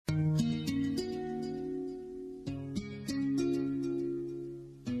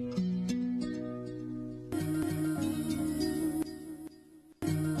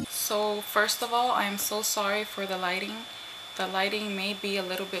So first of all, I am so sorry for the lighting. The lighting may be a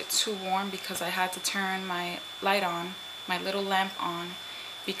little bit too warm because I had to turn my light on, my little lamp on,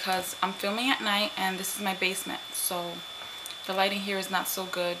 because I'm filming at night and this is my basement, so the lighting here is not so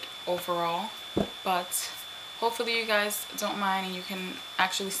good overall, but hopefully you guys don't mind and you can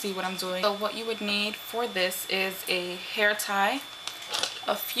actually see what I'm doing. So what you would need for this is a hair tie,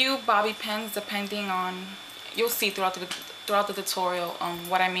 a few bobby pins depending on, you'll see throughout the tutorial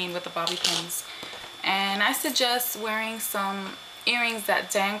what I mean with the bobby pins. And I suggest wearing some earrings that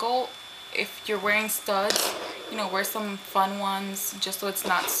dangle. If you're wearing studs, you know, wear some fun ones just so it's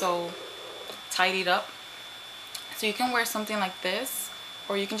not so tidied up. So you can wear something like this,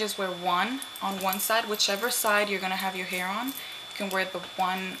 or you can just wear one on one side, whichever side you're gonna have your hair on. You can wear the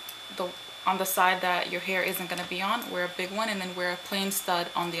one on the side that your hair isn't gonna be on, wear a big one, and then wear a plain stud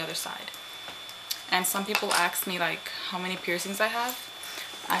on the other side. And some people ask me like how many piercings I have.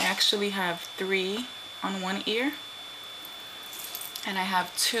 I actually have 3 on one ear, and I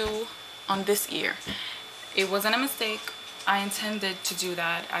have 2 on this ear. It wasn't a mistake. I intended to do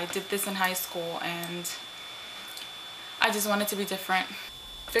that. I did this in high school and I just wanted to be different.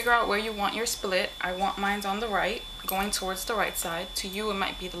 Figure out where you want your split. I want mine on the right, going towards the right side. To you it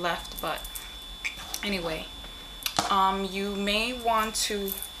might be the left, but anyway. You may want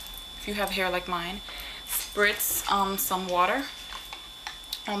to, if you have hair like mine, spritz some water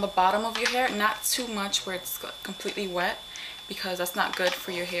on the bottom of your hair, not too much where it's completely wet, because that's not good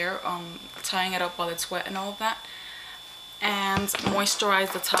for your hair, tying it up while it's wet and all of that. And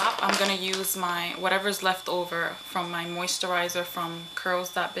moisturize the top. I'm gonna use my whatever's left over from my moisturizer from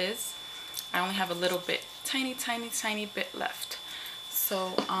curls.biz. I only have a little bit, tiny bit left,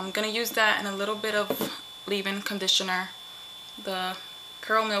 so I'm gonna use that and a little bit of leave-in conditioner, the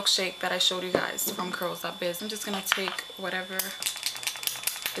curl milkshake that I showed you guys from curls.biz. I'm just gonna take whatever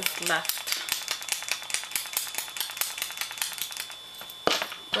is left,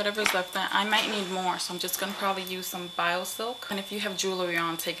 whatever's left. I might need more, so I'm just gonna probably use some bio silk, and if you have jewelry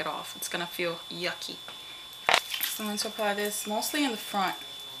on, take it off. It's gonna feel yucky. So I'm going to apply this mostly in the front.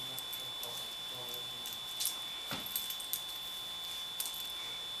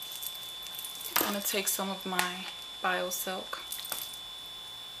 I'm gonna take some of my bio silk.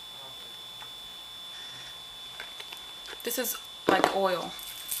 This is like oil,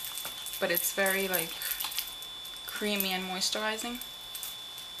 but it's very like creamy and moisturizing.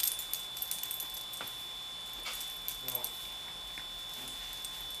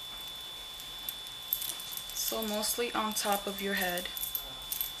 So mostly on top of your head.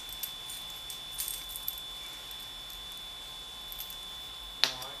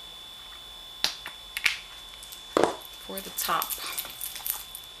 For the top.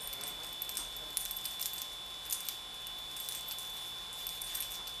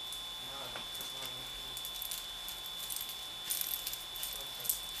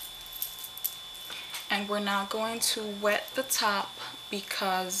 And we're not going to wet the top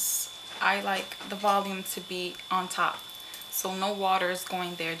because I like the volume to be on top. So no water is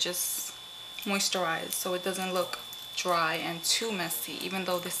going there, just moisturize so it doesn't look dry and too messy, even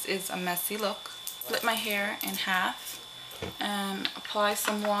though this is a messy look. Split my hair in half and apply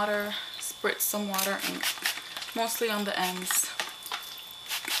some water, spritz some water, and mostly on the ends.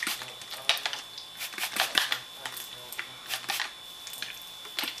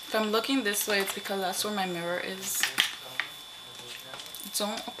 If I'm looking this way, it's because that's where my mirror is.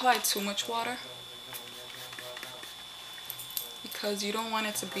 Don't apply too much water because you don't want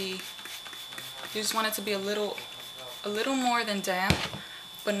it to be, you just want it to be a little more than damp,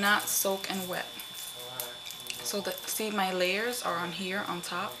 but not soak and wet. So see, my layers are on here on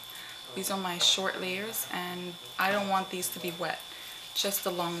top. These are my short layers, and I don't want these to be wet, just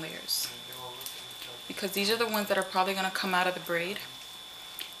the long layers, because these are the ones that are probably going to come out of the braid,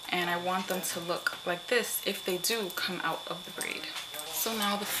 and I want them to look like this if they do come out of the braid. So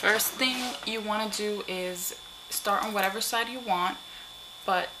now the first thing you want to do is start on whatever side you want,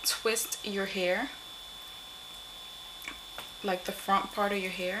 but twist your hair, like the front part of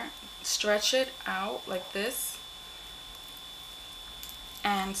your hair. Stretch it out like this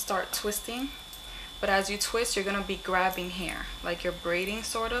and start twisting. But as you twist, you're going to be grabbing hair, like you're braiding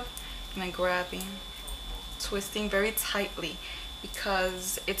sort of, and then grabbing, twisting very tightly,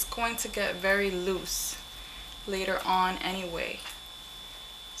 because it's going to get very loose later on anyway.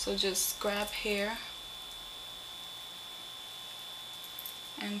 So just grab hair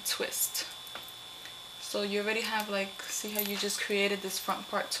and twist. So you already have, like, see how you just created this front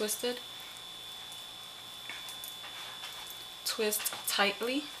part twisted? Twist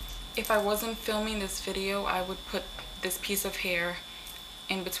tightly. If I wasn't filming this video, I would put this piece of hair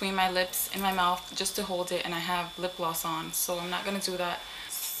in between my lips and my mouth just to hold it, and I have lip gloss on, so I'm not gonna do that.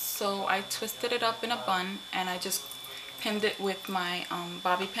 So I twisted it up in a bun and I just pinned it with my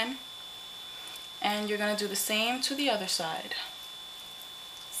bobby pin. And you're gonna do the same to the other side.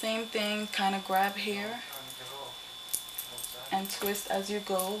 Same thing, kind of grab here and twist as you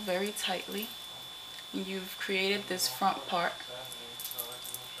go very tightly. You've created this front part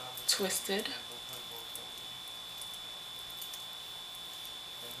twisted.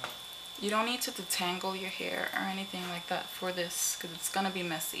 You don't need to detangle your hair or anything like that for this because it's gonna be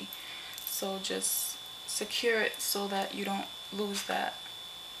messy. So just secure it so that you don't lose that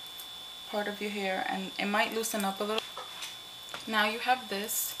part of your hair, and it might loosen up a little. Now you have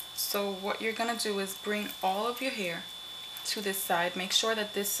this, so what you're gonna do is bring all of your hair to this side. Make sure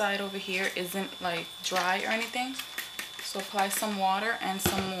that this side over here isn't like dry or anything. So apply some water and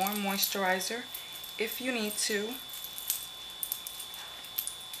some more moisturizer if you need to.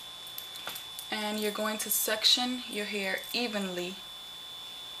 And you're going to section your hair evenly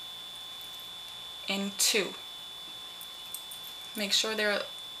in two. Make sure they're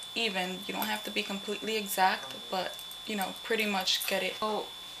even. You don't have to be completely exact, but you know, pretty much get it.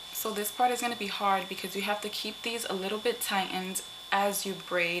 So this part is going to be hard because you have to keep these a little bit tightened as you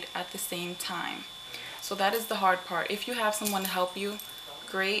braid at the same time. So that is the hard part. If you have someone to help you,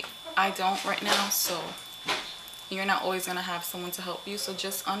 great. I don't right now, so you're not always going to have someone to help you. So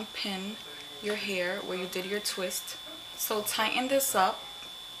just unpin your hair where you did your twist. So tighten this up,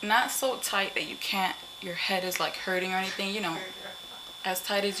 not so tight that you can't, your head is like hurting or anything, you know, as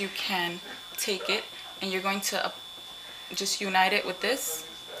tight as you can. Take it and you're going to just unite it with this,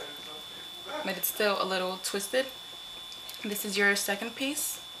 but it's still a little twisted. This is your second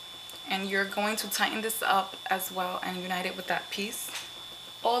piece, and you're going to tighten this up as well and unite it with that piece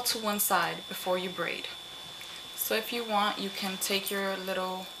all to one side before you braid. So if you want, you can take your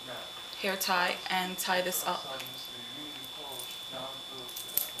little hair tie and tie this up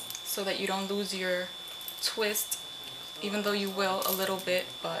so that you don't lose your twist, even though you will a little bit,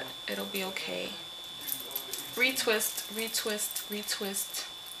 but it'll be okay. Retwist, retwist, retwist.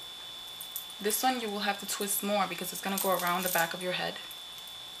 This one you will have to twist more because it's going to go around the back of your head.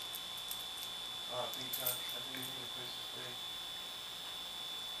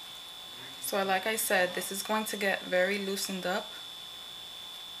 So like I said, this is going to get very loosened up.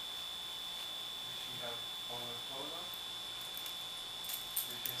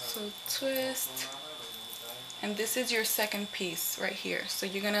 So twist, and this is your second piece right here. So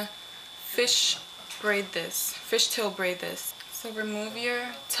you're gonna fishtail braid this. So remove your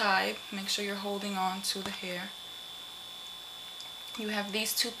tie, make sure you're holding on to the hair. You have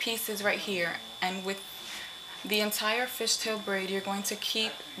these two pieces right here, and with the entire fishtail braid, you're going to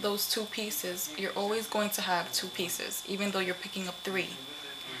keep those two pieces. You're always going to have two pieces, even though you're picking up three.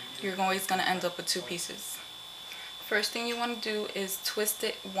 You're always gonna end up with two pieces. First thing you want to do is twist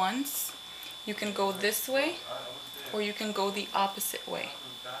it once. You can go this way or you can go the opposite way.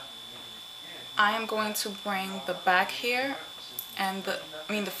 I am going to bring the back hair and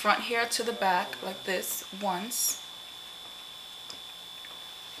the front hair to the back like this once.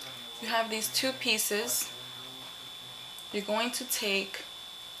 You have these two pieces. You're going to take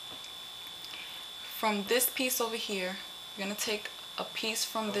from this piece over here, you're going to take a piece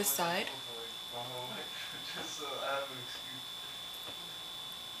from this side.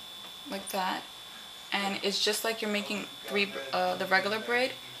 Like that, and it's just like you're making the regular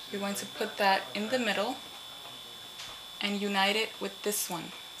braid. You're going to put that in the middle and unite it with this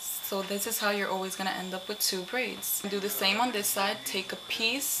one. So this is how you're always going to end up with two braids. Do the same on this side. Take a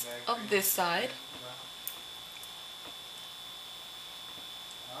piece of this side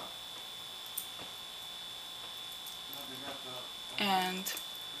and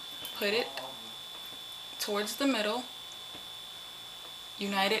put it towards the middle.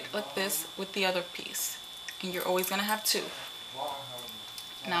 Unite it like this with the other piece, and you're always going to have two.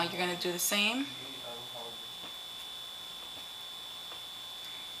 Now you're going to do the same.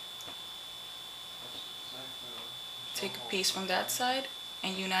 Take a piece from that side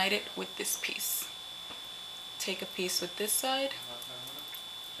and unite it with this piece. Take a piece with this side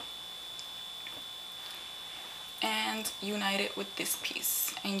and unite it with this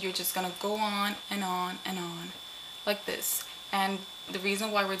piece, and you're just going to go on and on and on like this. And the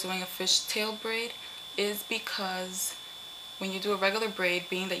reason why we're doing a fishtail braid is because when you do a regular braid,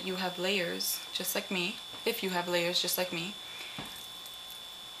 being that you have layers just like me, if you have layers just like me,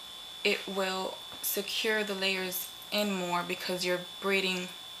 it will secure the layers in more because you're braiding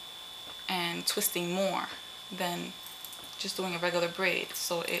and twisting more than just doing a regular braid.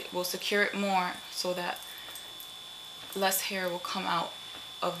 So it will secure it more so that less hair will come out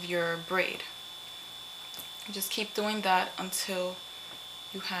of your braid. Just keep doing that until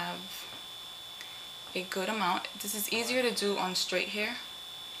you have a good amount. This is easier to do on straight hair.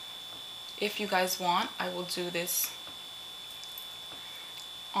 If you guys want, I will do this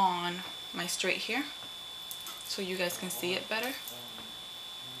on my straight hair so you guys can see it better.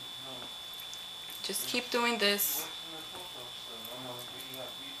 Just keep doing this.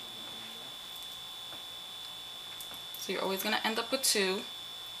 So you're always going to end up with 2.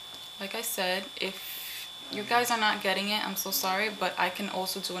 Like I said, if you guys are not getting it, I'm so sorry, but I can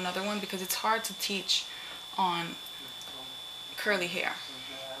also do another one because it's hard to teach on curly hair.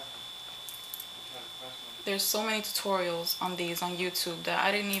 There's so many tutorials on these on YouTube that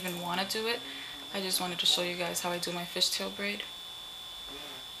I didn't even want to do it. I just wanted to show you guys how I do my fishtail braid.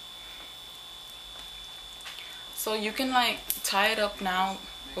 So you can like tie it up now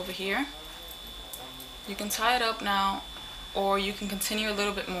over here. You can tie it up now, or you can continue a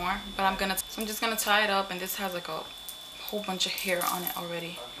little bit more, but I'm just gonna tie it up, and this has like a whole bunch of hair on it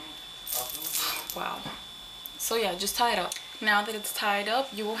already. Wow. So yeah, just tie it up. Now that it's tied up,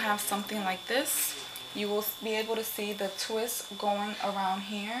 you will have something like this. You will be able to see the twist going around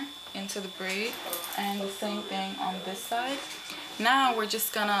here into the braid, and the same thing on this side. Now we're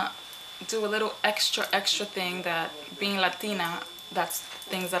just gonna do a little extra thing that, being Latina, that's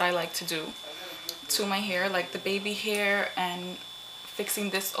things that I like to do to my hair, like the baby hair and fixing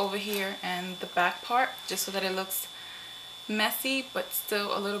this over here and the back part, just so that it looks messy but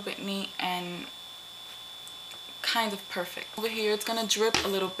still a little bit neat and kind of perfect. Over here it's gonna drip a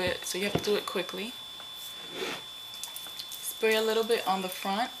little bit, so you have to do it quickly. Spray a little bit on the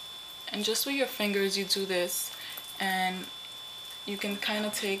front, and just with your fingers you do this, and you can kind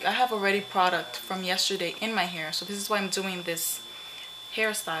of take, I have already product from yesterday in my hair, so this is why I'm doing this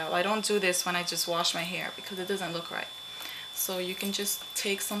hairstyle. I don't do this when I just wash my hair because it doesn't look right. So you can just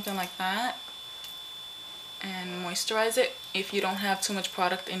take something like that and moisturize it if you don't have too much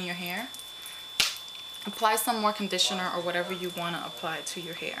product in your hair. Apply some more conditioner or whatever you want to apply to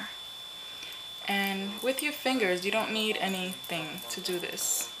your hair. And with your fingers, you don't need anything to do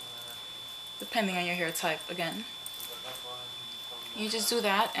this, depending on your hair type again. You just do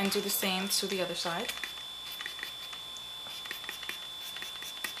that and do the same to the other side.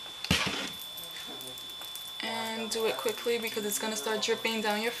 And do it quickly because it's going to start dripping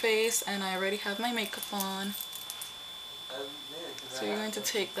down your face, and I already have my makeup on. So you're going to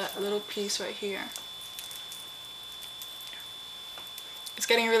take that little piece right here. It's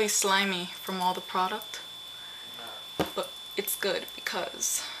getting really slimy from all the product, but it's good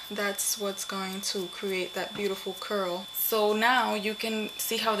because that's what's going to create that beautiful curl. So now you can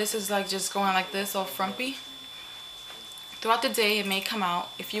see how this is like just going like this, all frumpy. Throughout the day it may come out.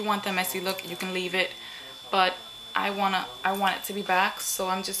 If you want that messy look, you can leave it, but I want it to be back, so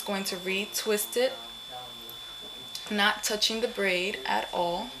I'm just going to retwist it, not touching the braid at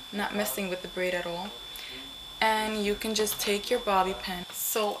all, not messing with the braid at all. And you can just take your bobby pin.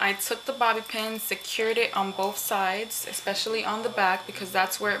 So I took the bobby pin, secured it on both sides, especially on the back, because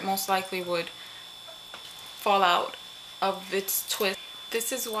that's where it most likely would fall out of its twist.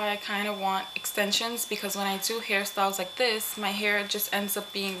 This is why I kind of want extensions, because when I do hairstyles like this, my hair just ends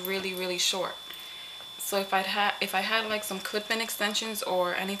up being really short. So if I had like some clip-in extensions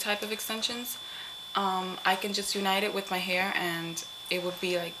or any type of extensions, I can just unite it with my hair and it would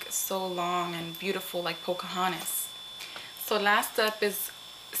be like so long and beautiful, like Pocahontas. So last step is,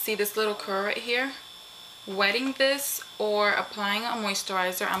 see this little curl right here? Wetting this or applying a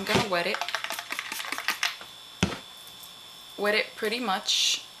moisturizer. I'm gonna wet it. Wet it pretty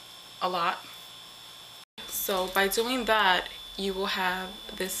much a lot. So by doing that, you will have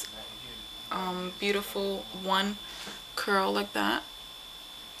this beautiful one curl like that,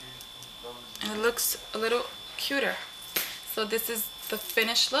 and it looks a little cuter. So this is the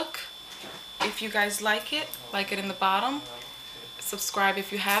finished look. If you guys like it in the bottom. Subscribe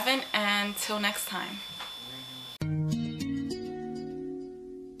if you haven't, and till next time.